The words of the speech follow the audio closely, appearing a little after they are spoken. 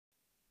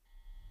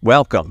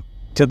Welcome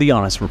to The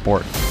Honest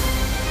Report,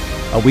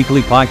 a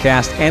weekly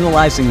podcast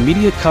analyzing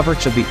media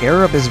coverage of the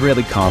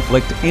Arab-Israeli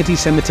conflict,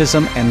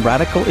 anti-Semitism, and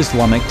radical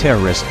Islamic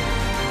terrorism.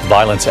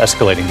 Violence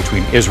escalating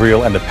between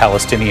Israel and the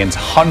Palestinians,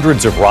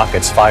 hundreds of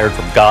rockets fired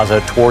from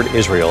Gaza toward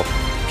Israel,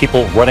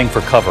 people running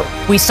for cover.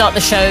 We start the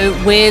show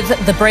with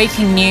the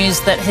breaking news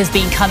that has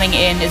been coming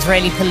in.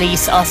 Israeli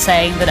police are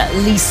saying that at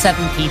least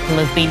 7 people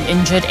have been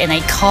injured in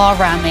a car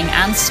ramming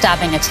and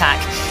stabbing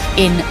attack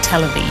in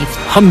Tel Aviv.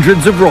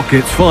 Hundreds of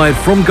rockets fired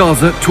from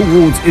Gaza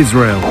towards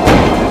Israel.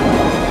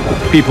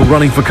 People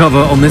running for cover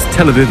on this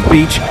Tel Aviv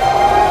beach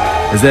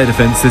as air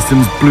defense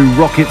systems blew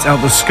rockets out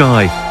the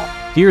sky.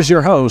 Here's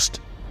your host,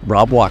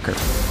 Rob Walker.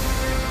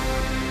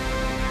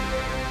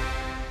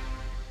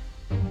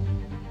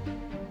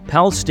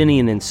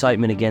 Palestinian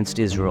incitement against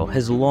Israel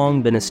has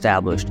long been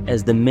established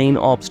as the main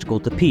obstacle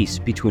to peace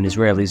between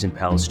Israelis and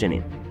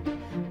Palestinians.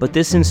 But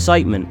this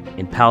incitement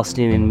in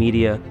Palestinian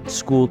media,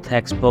 school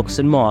textbooks,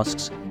 and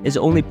mosques is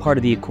only part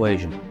of the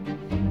equation.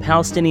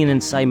 Palestinian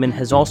incitement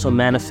has also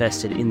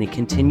manifested in the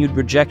continued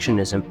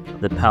rejectionism of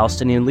the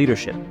Palestinian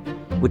leadership,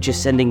 which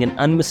is sending an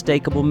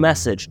unmistakable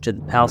message to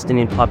the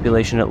Palestinian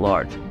population at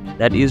large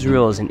that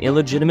Israel is an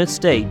illegitimate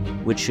state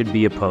which should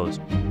be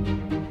opposed.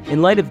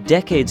 In light of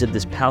decades of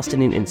this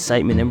Palestinian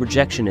incitement and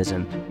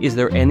rejectionism, is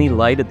there any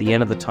light at the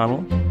end of the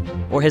tunnel?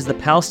 Or has the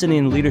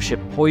Palestinian leadership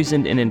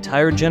poisoned an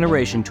entire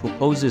generation to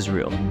oppose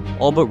Israel,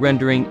 all but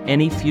rendering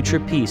any future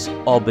peace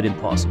all but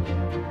impossible?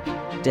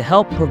 To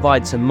help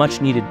provide some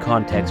much-needed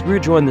context, we are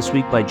joined this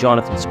week by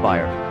Jonathan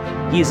Spire.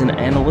 He is an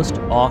analyst,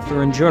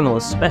 author, and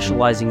journalist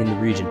specializing in the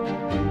region.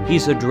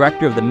 He's the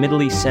director of the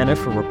Middle East Center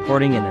for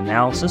Reporting and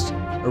Analysis,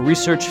 a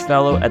research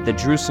fellow at the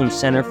Jerusalem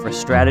Center for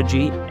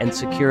Strategy and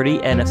Security,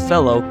 and a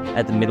fellow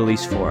at the Middle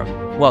East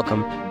Forum.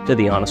 Welcome to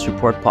the Honest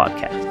Report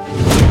podcast.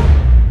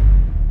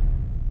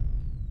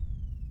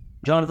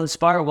 Jonathan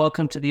Spire,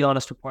 welcome to the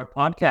Honest Report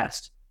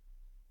podcast.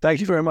 Thank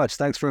you very much.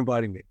 Thanks for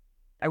inviting me.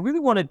 I really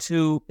wanted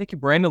to pick your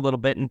brain a little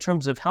bit in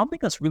terms of helping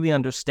us really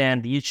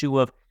understand the issue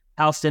of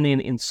Palestinian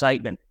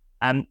incitement.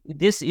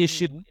 This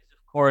issue,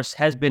 of course,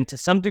 has been to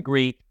some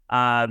degree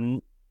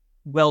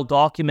well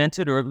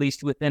documented, or at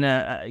least within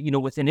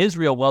within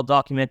Israel, well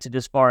documented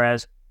as far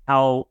as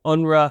how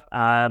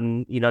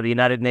UNRWA, the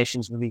United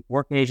Nations Relief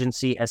Work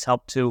Agency, has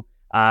helped to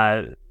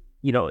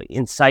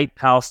incite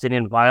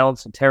Palestinian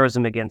violence and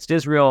terrorism against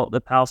Israel,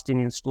 the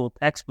Palestinian school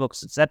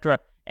textbooks, etc.,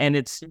 and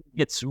its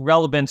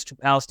relevance to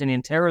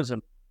Palestinian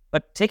terrorism.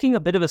 But taking a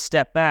bit of a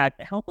step back,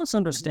 help us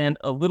understand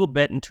a little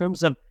bit in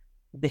terms of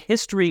the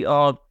history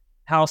of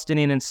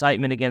Palestinian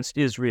incitement against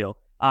Israel.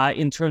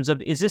 In terms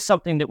of, is this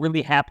something that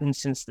really happened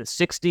since the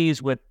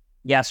 60s with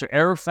Yasser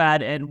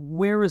Arafat, and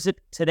where is it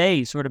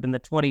today, sort of in the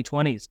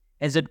 2020s?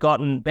 Has it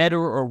gotten better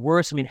or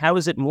worse? I mean, how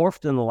has it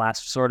morphed in the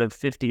last sort of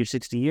 50 or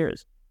 60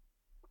 years?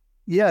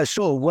 Yeah,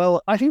 sure.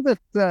 Well, I think that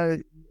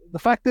the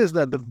fact is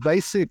that the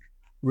basic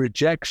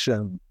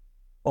rejection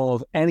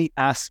of any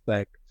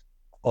aspect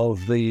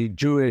of the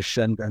Jewish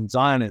and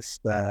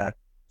Zionist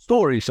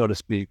story, so to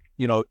speak,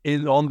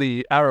 on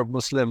the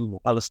Arab-Muslim,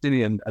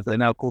 Palestinian, as they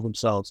now call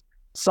themselves,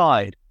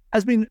 side,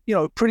 has been,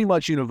 pretty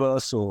much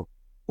universal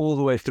all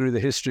the way through the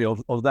history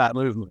of that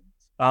movement.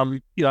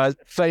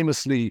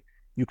 Famously,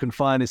 you can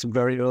find in some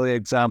very early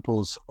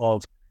examples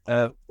of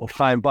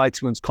Chaim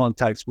Weizmann's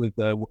contacts with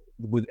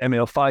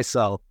Emir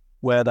Faisal,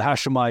 where the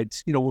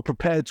Hashemites, were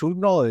prepared to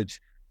acknowledge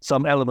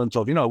some element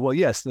of,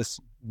 yes,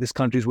 this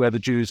country is where the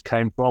Jews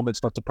came from.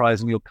 It's not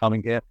surprising you're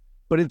coming here.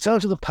 But in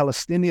terms of the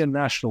Palestinian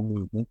national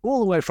movement, all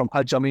the way from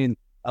Haj Amin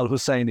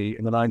al-Husseini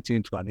in the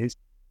 1920s,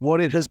 what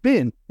it has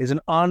been is an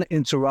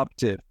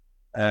uninterrupted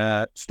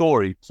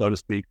story, so to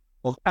speak,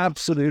 of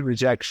absolute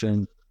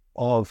rejection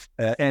of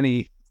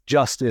any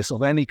justice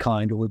of any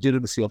kind or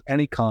legitimacy of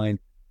any kind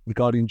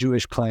regarding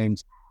Jewish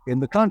claims in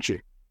the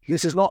country.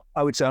 This is not,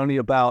 I would say, only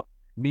about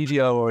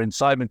media or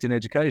incitement in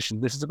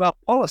education. This is about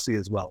policy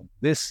as well.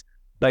 This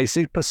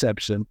basic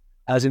perception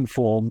has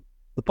informed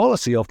the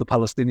policy of the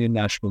Palestinian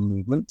national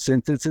movement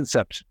since its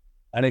inception,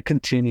 and it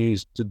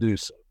continues to do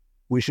so.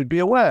 We should be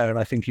aware, and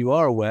I think you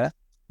are aware,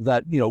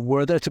 that,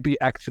 were there to be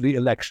actually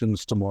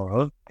elections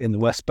tomorrow in the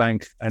West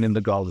Bank and in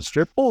the Gaza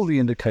Strip, all the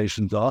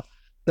indications are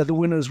that the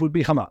winners would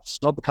be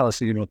Hamas, not the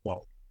Palestinian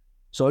Authority.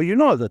 So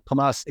that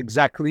Hamas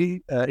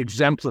exactly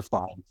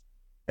exemplifies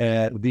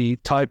the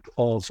type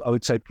of, I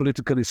would say,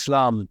 political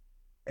Islam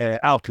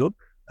outlook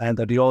and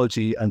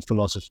ideology and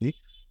philosophy,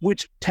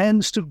 which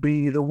tends to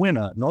be the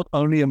winner, not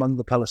only among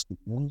the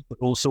Palestinians, but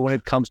also when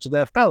it comes to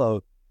their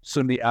fellow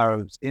Sunni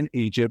Arabs in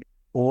Egypt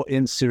or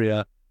in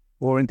Syria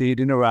or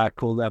indeed in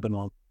Iraq or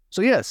Lebanon.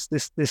 So yes,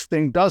 this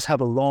thing does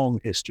have a long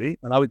history,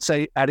 and I would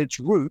say at its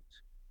root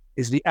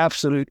is the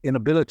absolute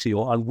inability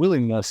or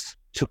unwillingness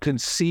to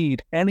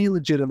concede any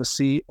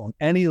legitimacy on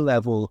any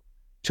level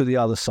to the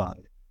other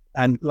side.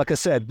 And like I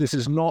said, this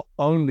is not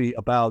only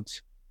about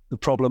the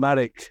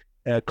problematic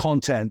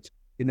content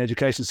in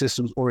education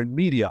systems or in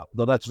media,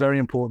 though that's very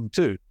important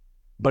too,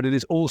 but it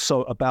is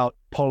also about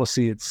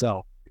policy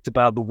itself. It's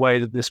about the way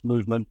that this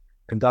movement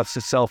conducts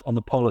itself on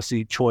the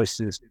policy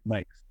choices it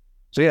makes.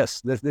 So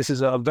yes, this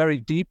is a very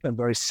deep and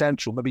very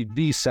central, maybe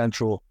the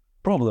central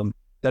problem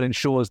that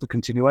ensures the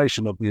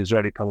continuation of the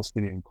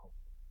Israeli-Palestinian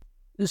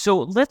conflict. So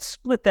let's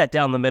split that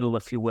down the middle,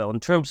 if you will, in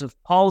terms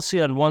of policy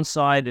on one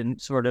side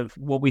and sort of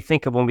what we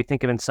think of when we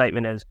think of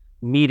incitement as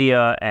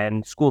media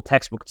and school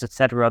textbooks, et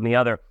cetera, on the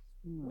other.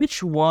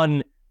 Which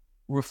one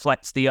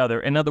reflects the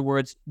other? In other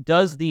words,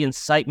 does the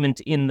incitement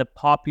in the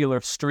popular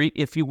street,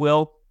 if you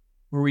will,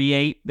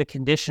 create the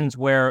conditions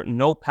where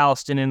no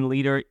Palestinian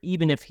leader,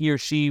 even if he or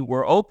she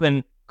were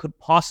open, could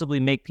possibly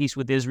make peace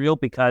with Israel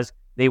because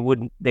they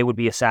would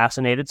be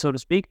assassinated, so to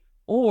speak?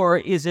 Or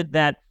is it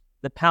that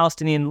the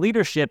Palestinian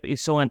leadership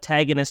is so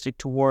antagonistic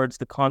towards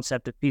the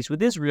concept of peace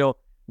with Israel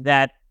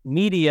that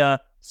media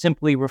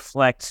simply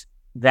reflects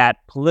that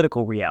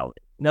political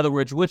reality? In other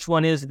words, which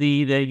one is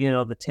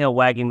the tail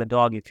wagging the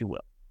dog, if you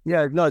will?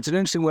 Yeah, no, it's an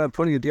interesting way of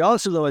putting it. The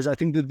answer, though, is I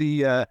think that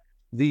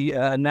the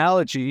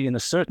analogy in a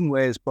certain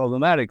way is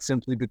problematic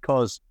simply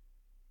because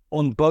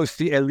on both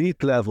the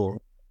elite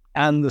level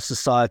and the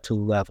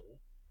societal level,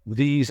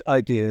 these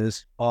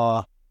ideas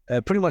are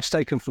pretty much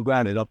taken for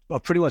granted, are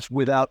pretty much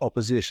without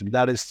opposition.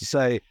 That is to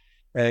say,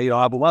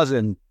 Abu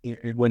Mazen,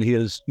 when he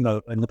is, in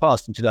the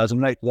past, in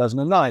 2008,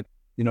 2009,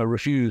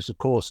 refused, of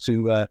course,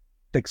 to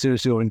take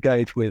seriously or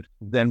engage with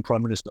then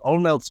Prime Minister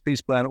Olmelt's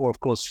peace plan, or, of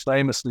course,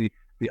 famously,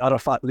 the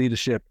Arafat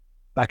leadership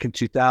back in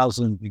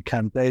 2000 in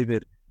Camp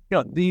David.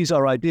 These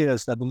are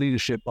ideas that the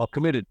leadership are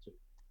committed to.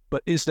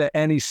 But is there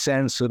any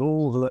sense at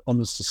all that on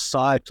the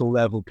societal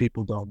level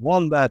people don't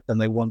want that and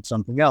they want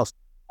something else?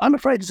 I'm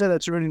afraid to say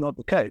that's really not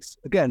the case.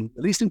 Again,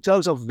 at least in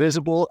terms of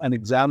visible and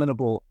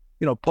examinable,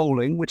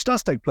 polling, which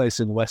does take place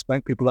in the West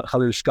Bank, people like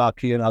Khalil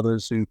Shkaki and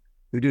others who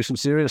do some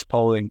serious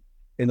polling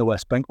in the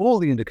West Bank, all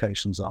the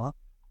indications are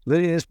that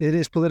it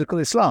is political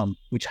Islam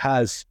which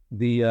holds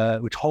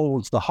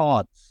the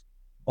hearts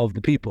of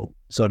the people,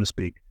 so to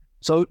speak.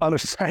 So I'm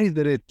afraid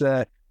that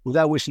it,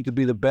 without wishing to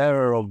be the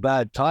bearer of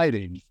bad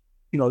tidings,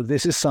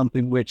 this is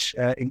something which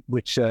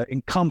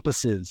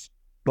encompasses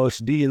both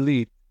the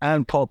elite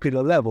and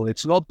popular level.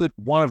 It's not that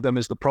one of them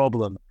is the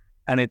problem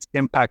and it's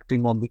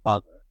impacting on the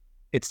other.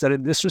 It's that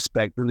in this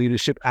respect, the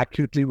leadership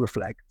accurately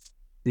reflects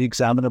the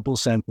examinable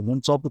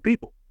sentiments of the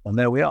people. And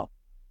there we are.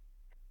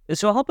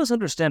 So help us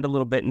understand a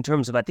little bit in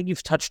terms of, I think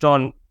you've touched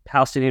on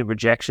Palestinian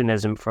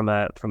rejectionism from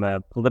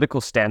a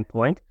political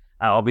standpoint.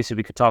 Obviously,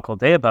 we could talk all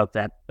day about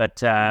that,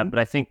 but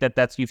I think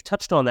that's you've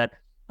touched on that.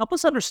 Help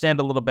us understand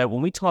a little bit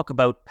when we talk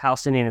about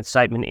Palestinian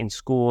incitement in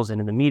schools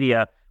and in the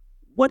media.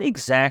 What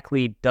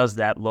exactly does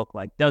that look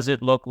like? Does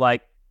it look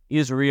like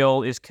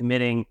Israel is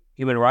committing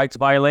human rights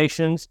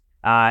violations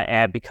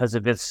because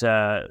of its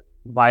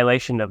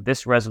violation of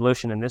this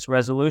resolution and this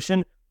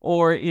resolution?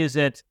 Or is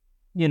it,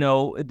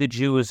 the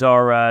Jews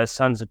are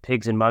sons of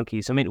pigs and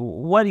monkeys? I mean,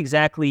 what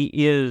exactly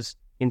is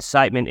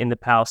incitement in the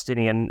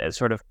Palestinian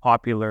sort of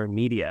popular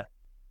media?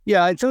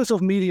 Yeah, in terms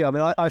of media, I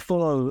mean, I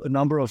follow a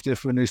number of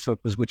different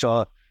newspapers, which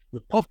are the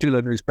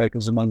popular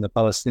newspapers among the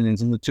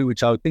Palestinians, and the two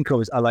which I would think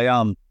of as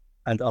Al-Ayam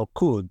and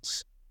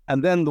Al-Quds.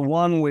 And then the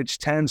one which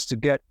tends to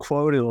get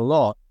quoted a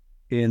lot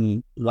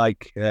in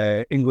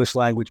English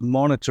language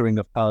monitoring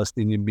of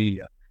Palestinian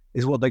media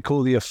is what they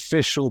call the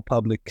official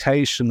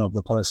publication of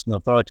the Palestinian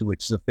Authority,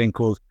 which is a thing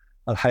called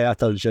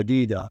Al-Hayat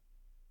Al-Jadida.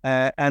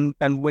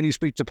 And when you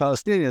speak to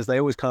Palestinians, they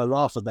always kind of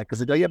laugh at that because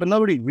they go, yeah, but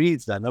nobody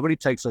reads that. Nobody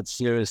takes that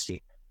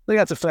seriously. I think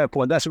that's a fair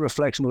point. That's a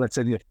reflection of, let's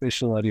say, the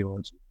official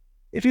ideology.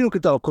 If you look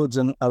at Al-Quds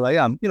and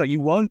Al-Ayam,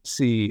 you won't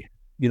see,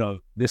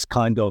 this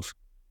kind of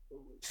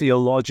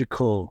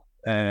theological,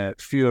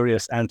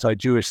 furious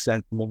anti-Jewish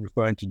sentiment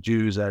referring to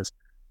Jews as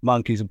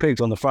monkeys and pigs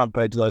on the front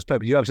page of those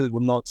papers. You absolutely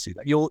will not see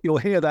that. You'll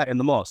hear that in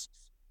the mosques.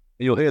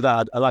 You'll hear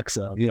that at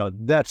Al-Aqsa.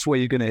 That's where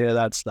you're going to hear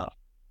that stuff.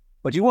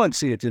 But you won't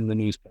see it in the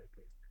newspaper.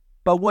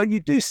 But what you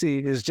do see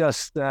is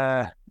just,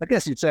 I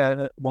guess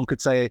one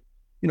could say,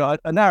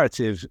 a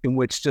narrative in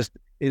which just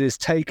it is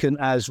taken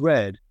as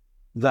read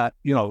that,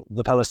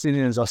 the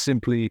Palestinians are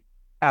simply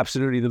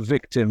absolutely the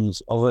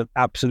victims of an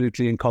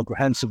absolutely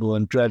incomprehensible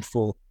and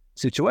dreadful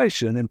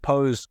situation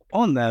imposed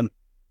upon them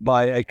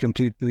by a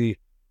completely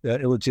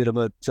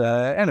illegitimate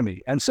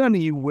enemy. And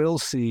certainly you will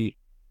see,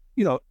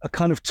 a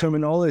kind of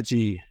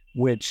terminology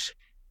which,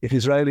 if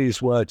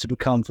Israelis were to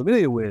become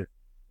familiar with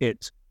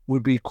it,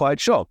 would be quite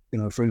shocked.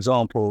 For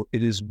example,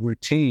 it is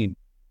routine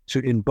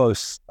in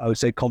both, I would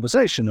say,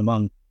 conversation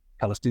among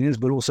Palestinians,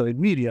 but also in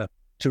media,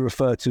 to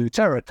refer to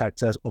terror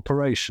attacks as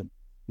operation,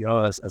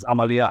 as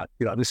amaliyat.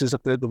 This is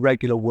the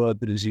regular word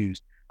that is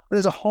used. But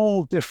there's a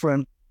whole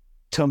different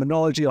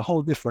terminology, a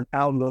whole different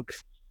outlook,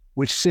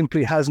 which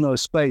simply has no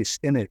space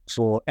in it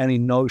for any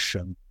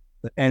notion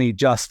that any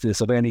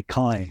justice of any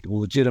kind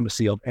or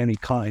legitimacy of any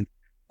kind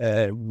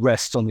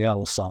rests on the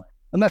other side.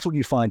 And that's what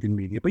you find in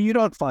media. But you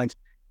don't find,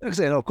 like I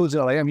say, of course,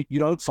 you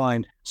don't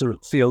find sort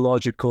of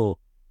theological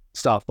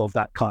stuff of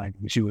that kind,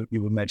 which you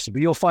would mention.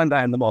 But you'll find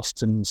that in the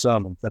mosques and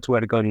sermons. That's where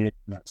to go to the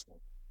internet.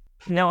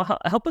 Now,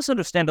 help us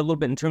understand a little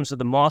bit in terms of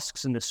the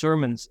mosques and the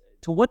sermons.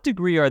 To what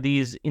degree are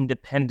these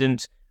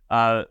independent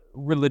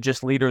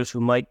religious leaders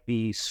who might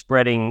be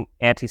spreading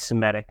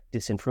anti-Semitic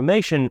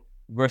disinformation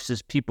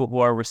versus people who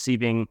are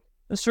receiving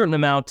a certain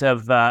amount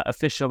of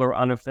official or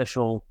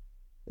unofficial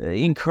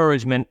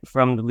encouragement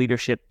from the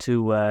leadership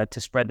to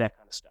spread that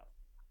kind of stuff?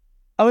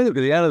 I mean, look,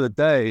 at the end of the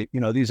day,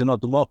 these are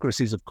not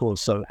democracies, of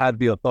course. So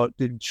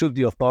should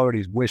the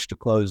authorities wish to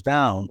close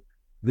down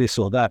this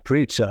or that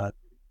preacher,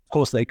 of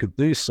course they could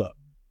do so.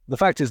 The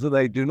fact is that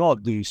they do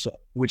not do so,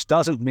 which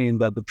doesn't mean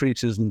that the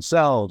preachers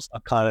themselves are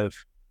kind of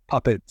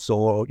puppets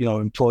or,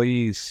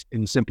 employees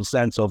in the simple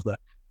sense of the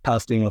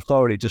Palestinian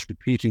Authority just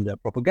repeating their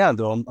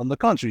propaganda. On the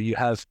contrary, you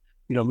have,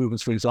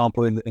 movements, for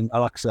example, in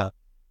Al-Aqsa,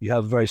 you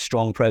have a very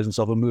strong presence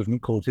of a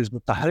movement called Hizb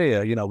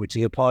ut-Tahrir, which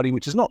is a party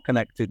which is not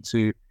connected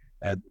to,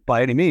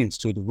 by any means,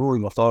 to the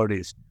ruling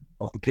authorities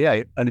of the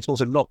PA, and it's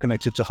also not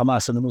connected to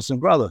Hamas and the Muslim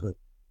Brotherhood.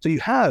 So you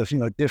have,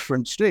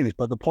 different streams,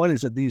 but the point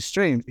is that these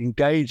streams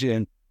engage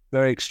in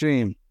very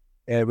extreme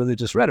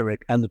religious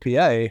rhetoric, and the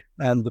PA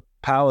and the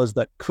powers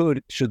that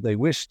could, should they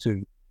wish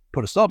to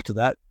put a stop to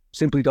that,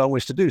 simply don't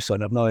wish to do so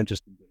and have no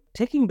interest in doing it.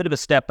 Taking a bit of a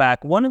step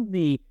back, one of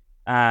the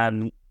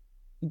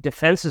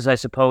defenses, I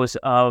suppose,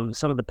 of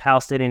some of the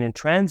Palestinian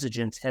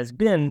intransigence has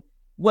been,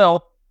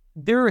 well,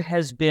 there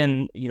has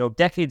been,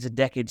 decades and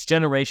decades,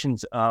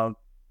 generations of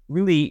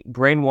really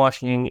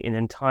brainwashing an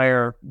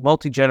entire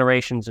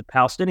multi-generations of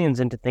Palestinians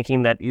into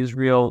thinking that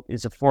Israel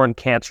is a foreign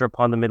cancer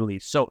upon the Middle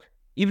East. So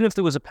even if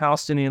there was a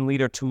Palestinian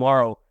leader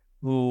tomorrow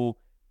who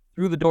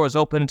threw the doors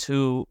open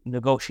to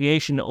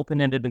negotiation,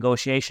 open-ended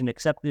negotiation,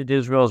 accepted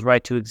Israel's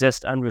right to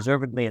exist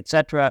unreservedly,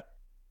 etc.,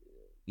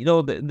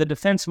 the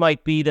defense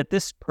might be that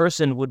this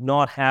person would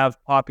not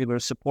have popular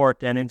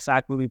support and, in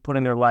fact, would be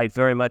putting their life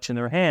very much in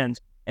their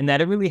hands, and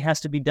that it really has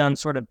to be done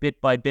sort of bit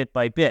by bit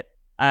by bit.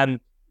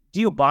 Do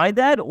you buy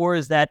that, or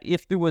is that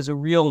if there was a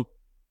real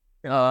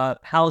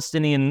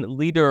Palestinian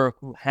leader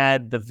who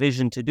had the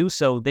vision to do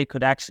so, they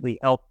could actually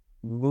help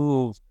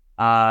move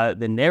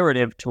the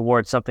narrative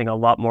towards something a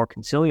lot more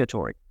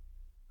conciliatory?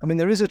 I mean,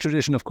 there is a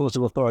tradition, of course,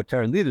 of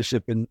authoritarian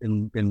leadership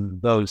in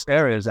those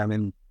areas and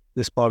in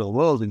this part of the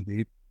world,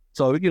 indeed.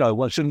 So,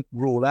 one shouldn't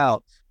rule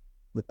out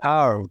the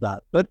power of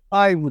that. But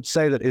I would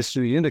say that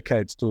history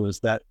indicates to us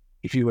that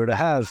if you were to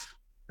have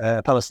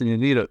a Palestinian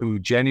leader who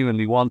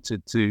genuinely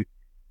wanted to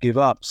give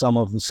up some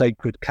of the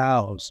sacred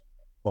cows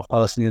of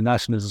Palestinian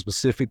nationalism,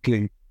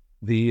 specifically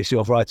the issue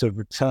of right of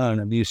return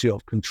and the issue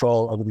of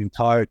control over the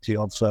entirety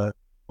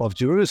of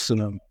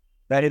Jerusalem,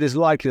 that it is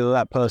likely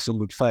that person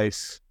would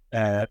face,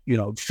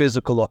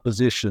 physical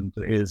opposition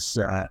to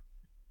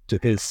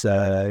his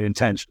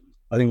intentions.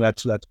 I think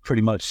that's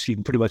pretty much, you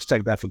can pretty much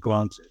take that for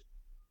granted,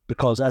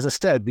 because, as I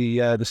said,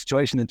 the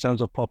situation in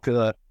terms of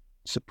popular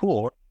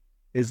support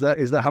is that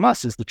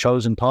Hamas is the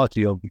chosen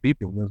party of the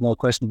people. There's no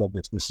question about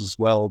this. This is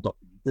well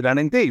documented, and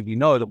indeed, we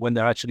know that when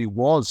there actually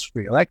was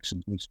free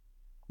elections, which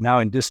now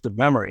in distant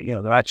memory,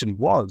 there actually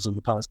was in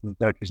the Palestinian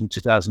territories in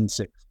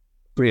 2006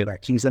 free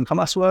elections, and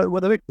Hamas were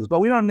the victors. But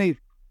we don't need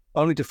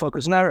only to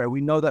focus on area.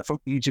 We know that from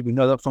Egypt. We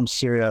know that from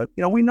Syria.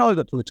 We know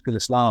that political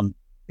Islam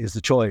is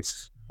the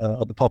choice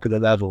at the popular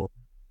level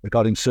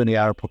regarding Sunni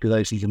Arab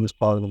populations in this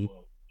part of the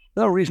world.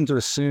 No reason to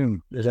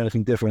assume there's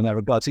anything different in that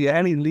regard. So,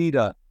 any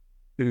leader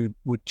who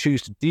would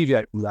choose to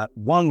deviate from that,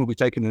 one, would be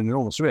taking an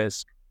enormous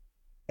risk,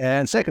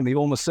 and secondly,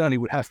 almost certainly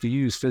would have to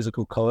use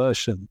physical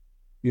coercion,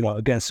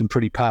 against some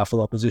pretty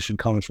powerful opposition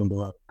coming from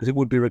below, because it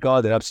would be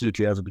regarded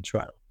absolutely as a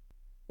betrayal.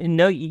 And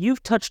no,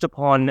 you've touched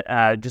upon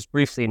just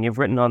briefly, and you've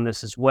written on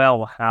this as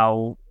well,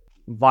 how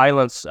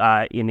violence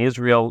in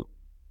Israel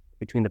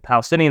between the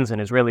Palestinians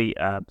and Israeli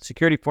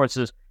security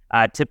forces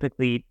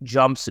typically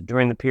jumps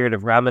during the period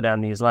of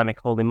Ramadan, the Islamic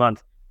holy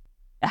month.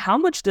 How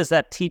much does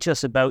that teach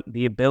us about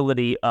the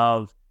ability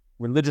of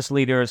religious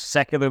leaders,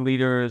 secular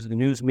leaders, the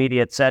news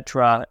media,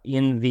 etc.,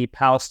 in the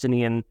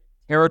Palestinian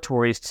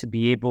territories to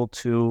be able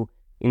to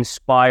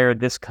inspire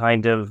this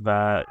kind of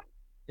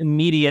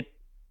immediate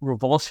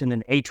revulsion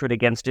and hatred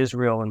against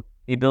Israel, and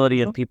the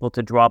ability of people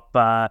to drop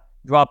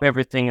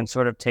everything and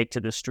sort of take to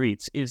the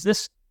streets? Is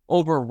this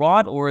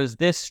overwrought, or is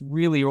this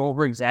really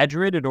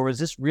over-exaggerated, or is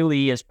this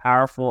really as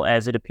powerful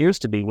as it appears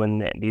to be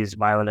when these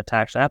violent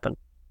attacks happen?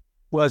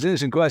 Well, it's an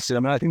interesting question. I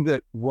mean, I think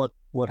that what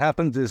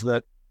happens is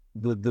that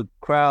the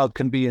crowd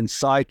can be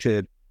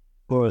incited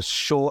for a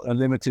short and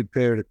limited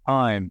period of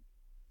time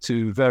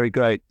to very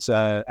great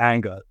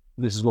anger.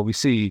 This is what we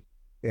see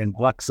in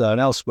Al-Aqsa and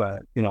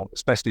elsewhere,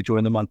 especially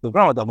during the month of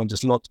Ramadan, when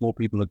just lots more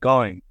people are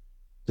going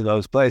to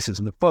those places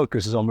and the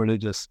focus is on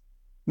religious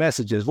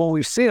messages. What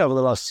we've seen over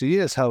the last 2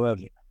 years,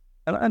 however,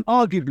 and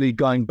arguably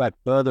going back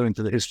further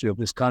into the history of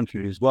this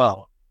country as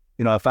well,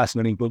 a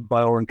fascinating book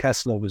by Oren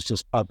Kessler was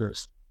just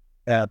published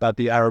about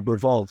the Arab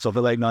revolts of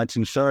the late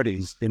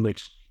 1930s, in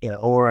which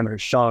Oren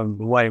has shown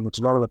the way in which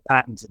a lot of the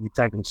patterns that we've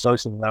taken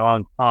socially in our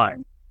own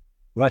time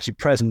were actually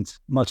present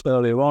much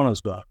earlier on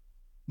as well.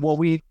 What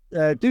we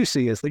do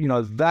see is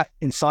that, that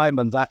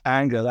incitement, that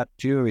anger, that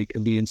fury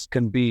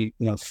can be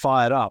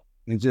fired up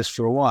and exist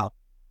for a while.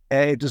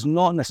 It does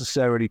not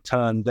necessarily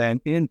turn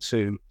then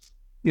into,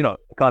 a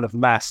kind of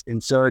mass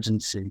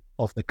insurgency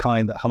of the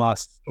kind that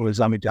Hamas or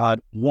Islamic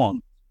Jihad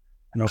want,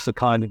 and of the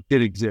kind that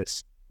did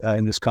exist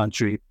in this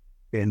country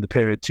in the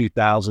period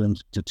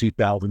 2000 to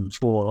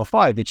 2004 or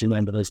 5, which you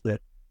remember as the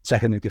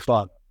Second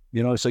Intifada.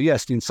 So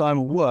yes, the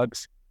incitement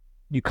works.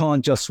 You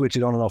can't just switch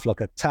it on and off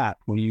like a tap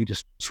when you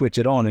just switch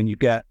it on and you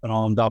get an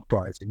armed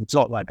uprising. It's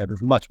not like that.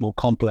 There's much more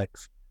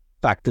complex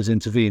factors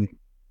intervening.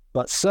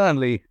 But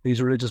certainly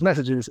these religious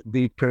messages,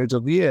 the periods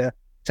of the year,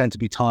 tend to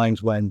be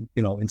times when,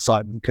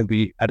 incitement can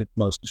be at its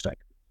most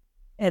effective.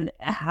 And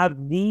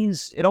have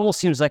these, it almost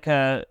seems like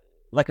a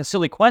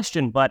silly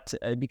question, but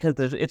because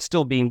it's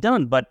still being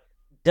done, but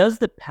does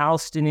the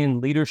Palestinian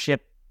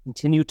leadership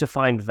continue to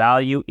find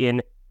value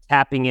in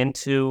tapping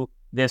into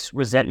this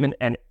resentment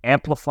and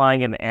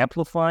amplifying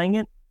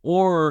it?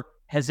 Or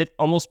has it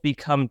almost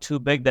become too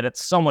big that it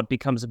somewhat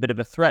becomes a bit of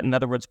a threat? In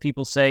other words,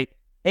 people say,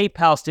 hey,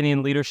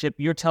 Palestinian leadership,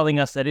 you're telling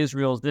us that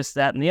Israel is this,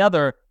 that, and the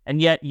other,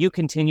 and yet you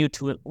continue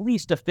to at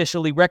least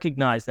officially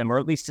recognize them, or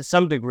at least to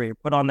some degree,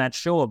 put on that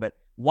show of it.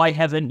 Why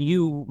haven't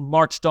you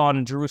marched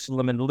on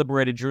Jerusalem and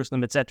liberated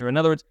Jerusalem, etc.? In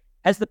other words,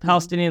 has the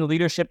Palestinian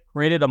leadership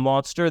created a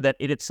monster that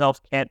it itself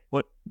can't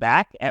put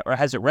back, or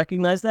has it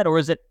recognized that, or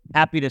is it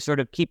happy to sort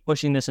of keep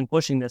pushing this?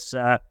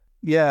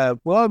 Yeah,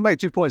 well, I'll make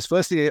 2 points.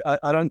 Firstly,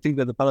 I don't think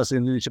that the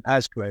Palestinian leadership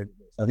has created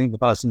this. I think the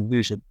Palestinian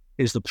leadership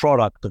is the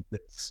product of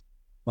this,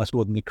 much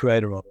more than the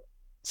creator of it.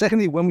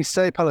 Secondly, when we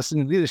say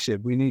Palestinian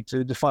leadership, we need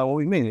to define what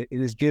we mean.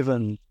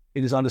 It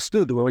is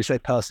understood that when we say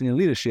Palestinian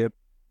leadership,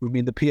 we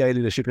mean the PA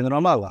leadership in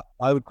Ramallah.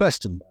 I would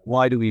question that.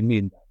 Why do we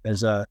mean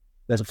that?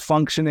 There's a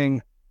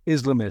functioning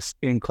Islamist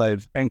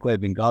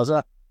enclave in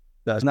Gaza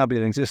that has now been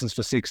in existence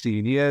for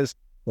 16 years.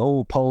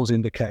 All polls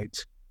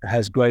indicate it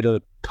has greater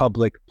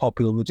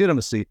popular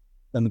legitimacy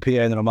than the PA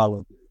in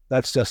Ramallah.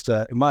 That's just,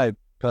 in my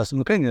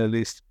personal opinion at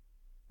least,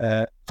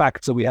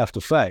 facts that we have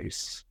to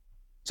face.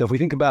 So if we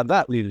think about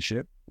that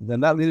leadership, then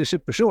that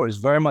leadership for sure is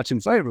very much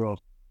in favor of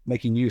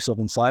making use of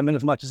incitement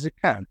as much as it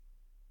can.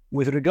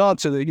 With regard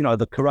to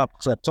the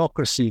corrupt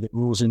kleptocracy that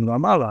rules in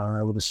Ramallah,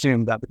 I would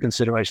assume that the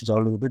considerations are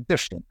a little bit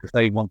different because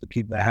they want to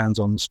keep their hands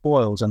on the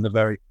spoils and the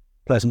very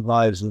pleasant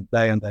lives that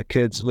they and their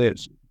kids live.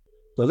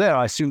 So there,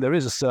 I assume there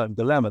is a certain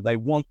dilemma. They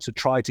want to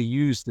try to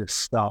use this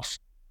stuff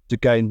to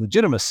gain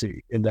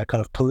legitimacy in their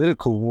kind of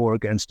political war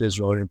against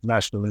Israel and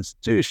international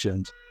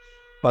institutions,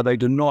 but they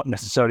do not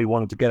necessarily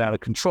want it to get out of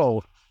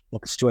control,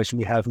 like the situation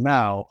we have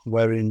now,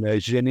 where in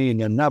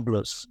Jenin and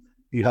Nablus,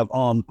 you have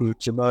armed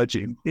groups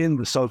emerging in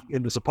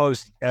the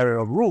supposed area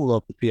of rule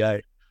of the PA,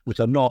 which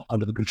are not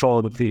under the control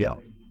of the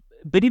PL.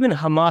 But even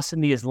Hamas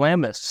and the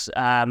Islamists,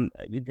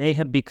 they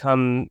have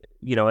become,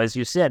 as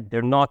you said,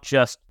 they're not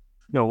just,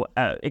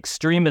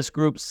 extremist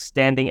groups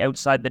standing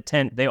outside the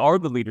tent. They are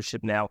the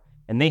leadership now,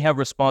 and they have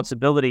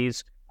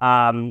responsibilities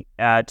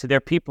to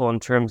their people in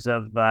terms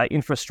of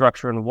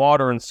infrastructure and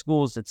water and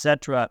schools,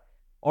 etc.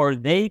 Are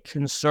they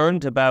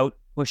concerned about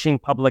pushing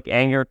public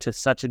anger to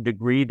such a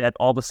degree that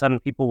all of a sudden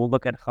people will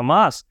look at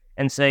Hamas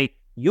and say,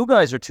 you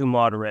guys are too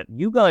moderate.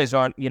 You guys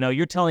aren't,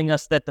 you're telling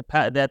us that the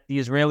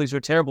Israelis are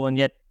terrible, and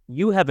yet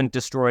you haven't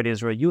destroyed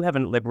Israel. You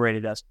haven't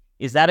liberated us.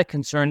 Is that a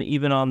concern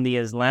even on the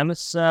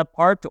Islamists'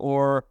 part,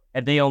 or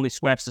have they only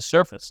scratched the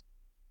surface?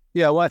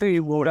 Yeah, well, I think we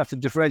would have to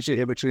differentiate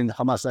here between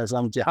Hamas and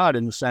Islamic Jihad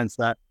in the sense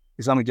that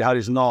Islamic Jihad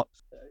is not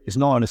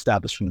an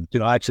establishment.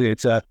 Actually,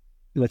 it's a,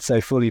 let's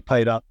say, fully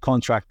paid up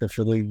contractor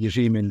for the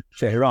regime in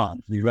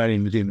Tehran, the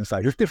Iranian regime in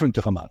fact. It's different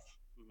to Hamas.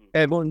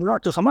 And with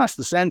regard to Hamas,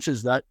 the sense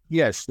is that,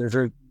 yes,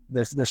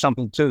 there's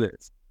something to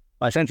this.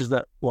 My sense is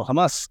that what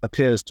Hamas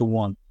appears to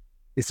want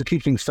is to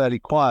keep things fairly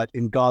quiet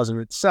in Gaza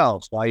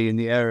itself, i.e. in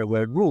the area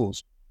where it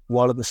rules,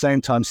 while at the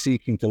same time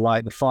seeking to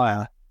light the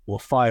fire or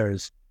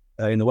fires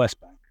in the West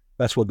Bank.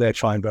 That's what they're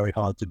trying very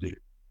hard to do.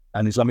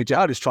 And Islamic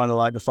Jihad is trying to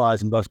light the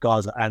fires in both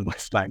Gaza and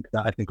West Bank.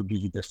 That I think would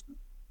be different.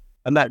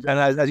 And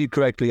as you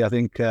correctly, I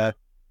think,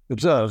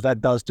 observe,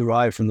 that does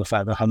derive from the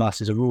fact that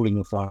Hamas is a ruling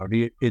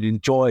authority. It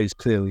enjoys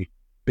clearly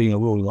being a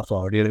ruling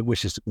authority, and it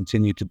wishes to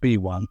continue to be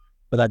one.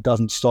 But that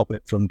doesn't stop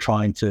it from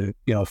trying to,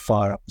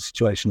 fire up the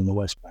situation in the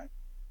West Bank.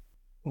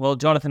 Well,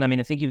 Jonathan,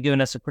 I think you've given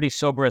us a pretty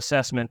sober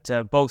assessment.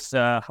 Both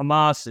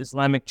Hamas,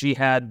 Islamic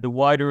Jihad, the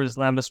wider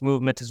Islamist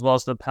movement, as well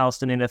as the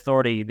Palestinian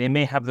Authority, they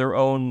may have their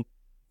own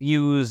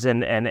views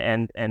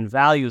and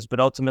values, but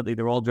ultimately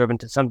they're all driven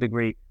to some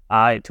degree,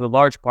 to a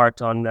large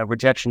part, on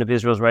rejection of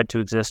Israel's right to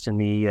exist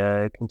and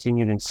the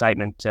continued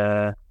incitement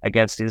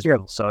against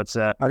Israel. So it's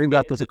I think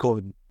that was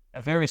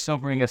a very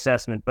sobering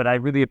assessment, but I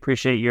really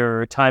appreciate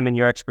your time and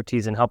your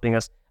expertise in helping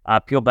us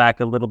peel back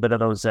a little bit of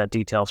those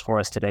details for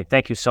us today.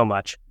 Thank you so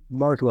much.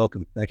 Mark,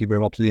 welcome. Thank you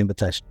very much for the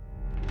invitation.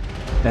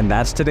 And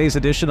that's today's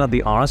edition of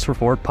the Honest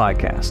Report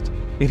podcast.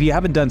 If you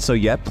haven't done so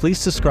yet, please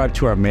subscribe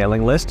to our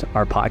mailing list,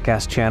 our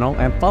podcast channel,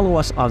 and follow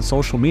us on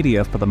social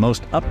media for the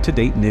most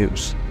up-to-date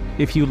news.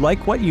 If you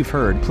like what you've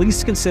heard,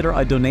 please consider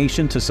a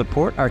donation to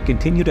support our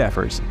continued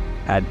efforts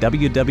at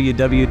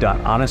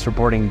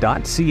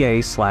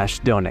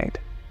www.honestreporting.ca/donate.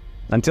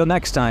 Until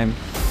next time,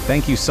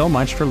 thank you so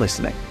much for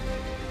listening.